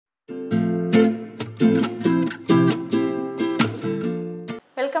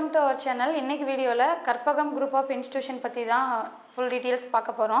Welcome to our channel. இன்னைக்கு வீடியோல Karpagam group of institution பத்தி தான் full details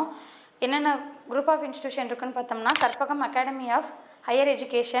பார்க்க போறோம். என்னென்ன group of institution இருக்குன்னு பார்த்தோம்னா Karpagam Academy of Higher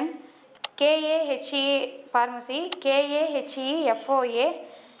Education, KAHE Pharmacy, KAHE FOA,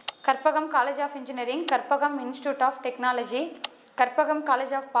 Karpagam College of Engineering, Karpagam Institute of Technology, Karpagam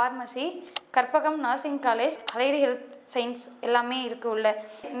College of Pharmacy, Karpagam Nursing College, Allied Health Science எல்லாமே இருக்கு உள்ள.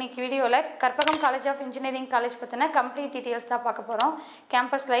 இன்னைக்கு வீடியோல Karpagam College of Engineering College பத்தின complete details தான் பார்க்க போறோம்.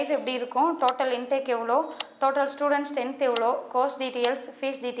 Campus life எப்படி இருக்கும், total intake எவ்வளோ, total student strength எவ்வளோ, course details,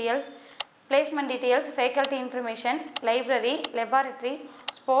 fees details, placement details, faculty information, library, laboratory,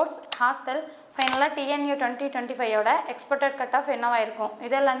 sports, hostel, finally TNU 2025 ஓட expected cutoff என்னவா இருக்கும்.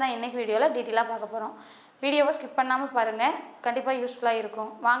 இதெல்லாம் தான் இன்னைக்கு வீடியோல டீடைலா பார்க்க போறோம். வீடியோவை ஸ்கிப் பண்ணாம பாருங்க, கண்டிப்பா யூஸ்ஃபுல்லா இருக்கும்.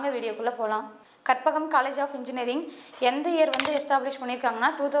 வாங்க வீடியோக்குள்ள போலாம். கற்பகம் காலேஜ் ஆஃப் இன்ஜினியரிங் எந்த இயர் வந்து எஸ்டாப்லிஷ் பண்ணிருக்காங்கன்னா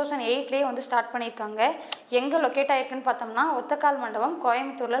 2008லேயே வந்து ஸ்டார்ட் பண்ணிருக்காங்க. எங்க லொகேட் ஆயிருக்குன்னு பார்த்தோம்னா ஒத்தக்கால் மண்டபம்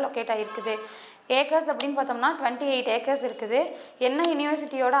கோயம்புத்தூர்ல லொகேட் ஆயிருக்குது. ஏக்கர்ஸ் அப்படின்னு பார்த்தோம்னா 28 ஏக்கர்ஸ் இருக்குது. என்ன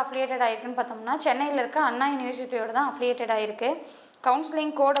யூனிவர்சிட்டியோட அஃபிலியேட்டட் ஆயிருக்குன்னு பார்த்தோம்னா சென்னையில் இருக்க அண்ணா யூனிவர்சிட்டியோட தான் அஃபிலியேட்டட் ஆயிருக்கு.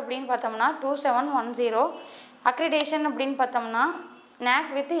 கவுன்சிலிங் கோட் அப்படின்னு பார்த்தோம்னா 2710. அக்ரிடேஷன் அப்படின்னு பார்த்தோம்னா NAC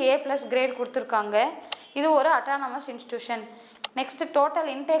வித் A+ கிரேட் கொடுத்துருக்காங்க. இது ஒரு autonomous institution. Next total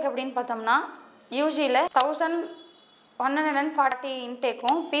intake அப்படின்னு பார்த்தோம்னா யூஜியில் 1140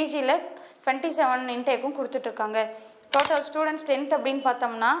 இன்டேக்கும் பிஜியில் 27 இன்டேக்கும் கொடுத்துட்ருக்காங்க. டோட்டல் ஸ்டூடெண்ட் ஸ்ட்ரென்த் அப்படின்னு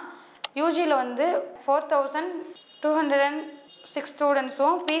பார்த்தோம்னா யூஜியில் வந்து 4206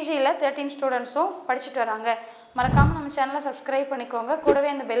 ஸ்டூடெண்ட்ஸும் பிஜியில் 13 ஸ்டூடெண்ட்ஸும் படிச்சுட்டு வராங்க. மறக்காமல் நம்ம சேனலை சப்ஸ்கிரைப் பண்ணிக்கோங்க, கூடவே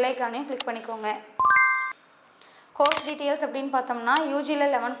அந்த பெல் ஐக்கானையும் கிளிக் பண்ணிக்கோங்க. கோர்ஸ் டீட்டெயில்ஸ் அப்படின்னு பார்த்தோம்னா யூஜியில்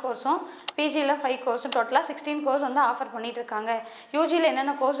 11 கோர்ஸும் பிஜியில் 5 கோர்ஸும் டோட்டலாக 16 கோர்ஸ் வந்து ஆஃபர் பண்ணிட்டு இருக்காங்க. யூஜியில்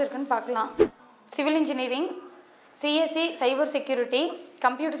என்னென்ன கோர்ஸ் இருக்குன்னு பார்க்கலாம். Civil engineering, CSC cyber security,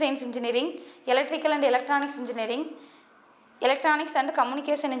 computer science engineering, electrical and electronics engineering, electronics and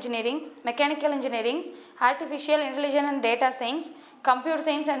communication engineering, mechanical engineering, artificial intelligence and data science, computer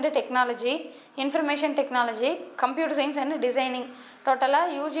science and technology, information technology, computer science and designing. டோட்டலாக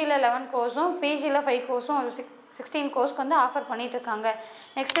யூஜியில் 11 கோர்ஸும் பிஜியில் 5 கோர்ஸும் ஒரு 16 கோர்ஸ்க்கு வந்து offer பண்ணிட்டு இருக்காங்க.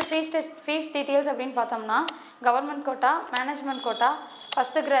 Next fees details அப்படின்னு பார்த்தோம்னா government quota, management quota,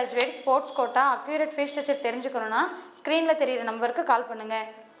 first graduate, sports quota, accurate fees structure தெரிஞ்சுக்கணுன்னா ஸ்க்ரீனில் தெரியிற நம்பருக்கு கால் பண்ணுங்கள்.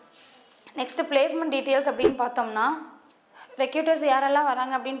 நெக்ஸ்ட்டு பிளேஸ்மெண்ட் டீட்டெயில்ஸ் அப்படின்னு பார்த்தோம்னா ரெக்ரூட்டர்ஸ் யாரெல்லாம்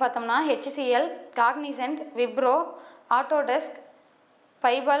வராங்க அப்படின்னு பார்த்தோம்னா HCL, காக்னிசன்ட், விப்ரோ, ஆட்டோடெஸ்க்,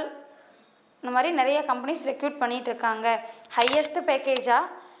 பைபல், இந்த மாதிரி நிறைய கம்பெனிஸ் ரெக்ரூட் பண்ணிகிட்டு இருக்காங்க. ஹையஸ்ட் பேக்கேஜாக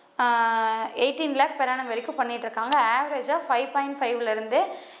 18 lakh per annum வரைக்கும் பண்ணிகிட்ருக்காங்க. ஆவரேஜாக 5.5லேருந்து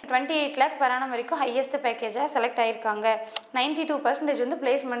 28 lakh per annum வரைக்கும் ஹையஸ்ட் பேக்கேஜாக செலக்ட் ஆகியிருக்காங்க. 92% வந்து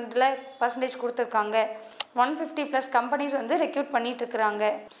பிளேஸ்மெண்ட்டில் பர்சன்டேஜ் கொடுத்துருக்காங்க. 150+ கம்பெனிஸ் வந்து ரெக்ரூட் பண்ணிகிட்ருக்குறாங்க.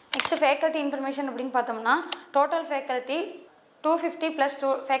 நெக்ஸ்ட்டு ஃபேக்கல்ட்டி இன்ஃபர்மேஷன் அப்படின்னு பார்த்தோம்னா டோட்டல் ஃபேக்கல்ட்டி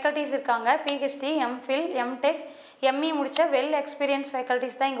 250+ ஃபேக்கல்ட்டிஸ் இருக்காங்க. PhD, MPhil, MTech, ME முடித்த வெல் எக்ஸ்பீரியன்ஸ்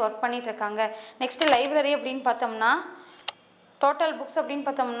ஃபேக்கல்ட்டிஸ் தான் இங்கே ஒர்க் பண்ணிகிட்ருக்காங்க. நெக்ஸ்ட்டு லைப்ரரி அப்படின்னு பார்த்தோம்னா டோட்டல் புக்ஸ் அப்படின்னு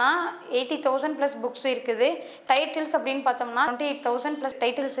பார்த்தோம்னா 80,000+ புக்ஸ் இருக்குது. டைட்டில்ஸ் அப்படின்னு பார்த்தோம்னா 28,000+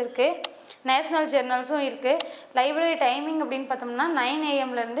 டைட்டில்ஸ் இருக்குது. நேஷ்னல் ஜெர்னல்ஸும் இருக்குது. லைப்ரரி டைமிங் அப்படின்னு பார்த்தோம்னா 9 AM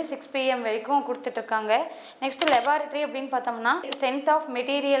 - 6 PM வரைக்கும் கொடுத்துட்ருக்காங்க. நெக்ஸ்ட்டு லெபார்ட்ரி அப்படின்னு பார்த்தோம்னா ஸ்ட்ரென்த் ஆஃப்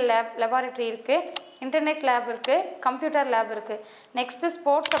மெட்டீரியல் லெபார்ட்ரி இருக்குது, இன்டர்நெட் லேப் இருக்குது, கம்ப்யூட்டர் லேப் இருக்குது. நெக்ஸ்ட்டு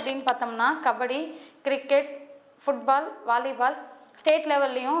ஸ்போர்ட்ஸ் அப்படின்னு பார்த்தோம்னா kabaddi, cricket, football, volleyball state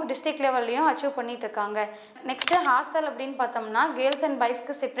லெவல்லையும் டிஸ்ட்ரிக்ட் லெவல்லையும் அச்சீவ் பண்ணிட்டு இருக்காங்க. நெக்ஸ்ட்டு ஹாஸ்டல் அப்படின்னு பார்த்தோம்னா girls and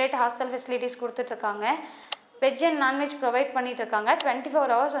பாய்ஸ்க்கு separate hostel facilities கொடுத்துட்ருக்காங்க. வெஜ் அண்ட் நான்வெஜ் ப்ரொவைட் பண்ணிட்டு இருக்காங்க.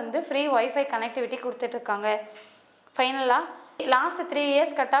 24 hours வந்து ஃப்ரீ ஒய்ஃபை கனெக்டிவிட்டி கொடுத்துட்ருக்காங்க. ஃபைனலாக last 3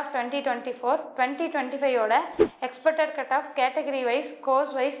 years cut off 2024, 2025ஓட expected cut off category wise,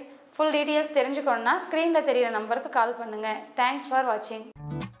 course wise full details தெரிஞ்சுக்கணுன்னா ஸ்க்ரீனில் தெரியிற நம்பருக்கு கால் பண்ணுங்கள். தேங்க்ஸ் ஃபார் வாட்சிங்.